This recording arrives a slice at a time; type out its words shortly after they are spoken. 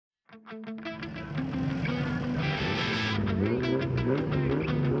And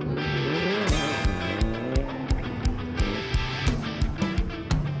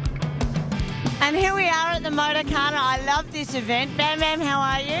here we are at the Motorkana. I love this event. Bam Bam, how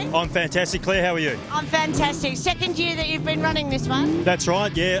are you? I'm fantastic. Claire, how are you? I'm fantastic. Second year that you've been running this one? That's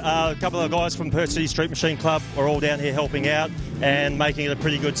right, yeah. A couple of guys from Perth City Street Machine Club are all down here helping out and making it a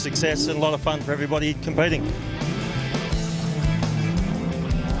pretty good success and a lot of fun for everybody competing.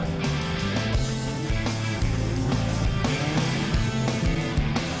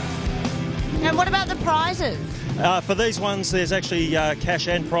 And what about the prizes? For these ones, there's actually cash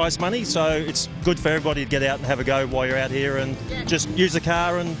and prize money, so it's good for everybody to get out and have a go while you're out here and just use the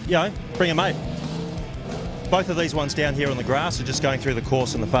car and, bring a mate. Both of these ones down here on the grass are just going through the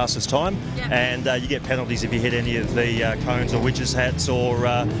course in the fastest time, and you get penalties if you hit any of the cones or witches' hats or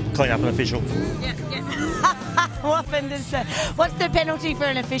clean up an official. What's the penalty for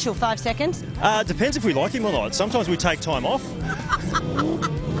an official? 5 seconds? Depends if we like him or not. Sometimes we take time off.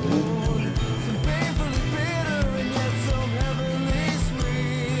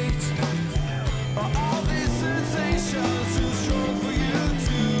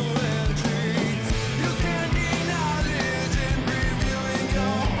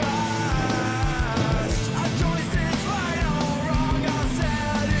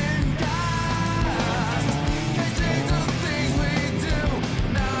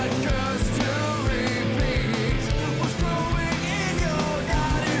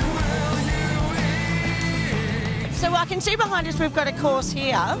 So I can see behind us we've got a course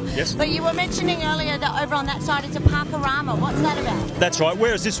here. Yes. But you were mentioning earlier that over on that side it's a parkorama. What's that about? That's right.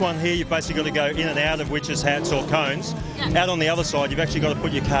 Whereas this one here, you've basically got to go in and out of witches' hats or cones. Out on the other side, you've actually got to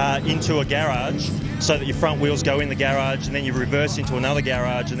put your car into a garage so that your front wheels go in the garage and then you reverse into another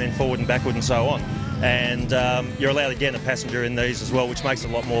garage and then forward and backward and so on. And you're allowed to get a passenger in these as well, which makes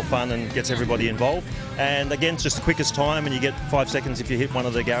it a lot more fun and gets everybody involved. And again, it's just the quickest time, and you get 5 seconds if you hit one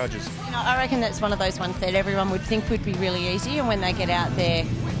of the garages. I reckon that's one of those ones that everyone would think would be really easy, and when they get out there,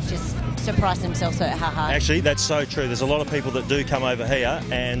 just surprise themselves at how hard. Actually, that's so true. There's a lot of people that do come over here,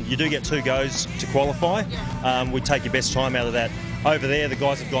 and you do get 2 goes to qualify. We take your best time out of that. Over there, the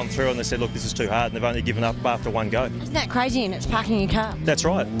guys have gone through and they said, look, this is too hard, and they've only given up after 1 go. Isn't that crazy? And it's parking your car. That's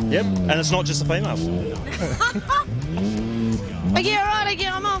right, yep. And it's not just the females. Okay, all right,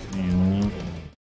 I'm off.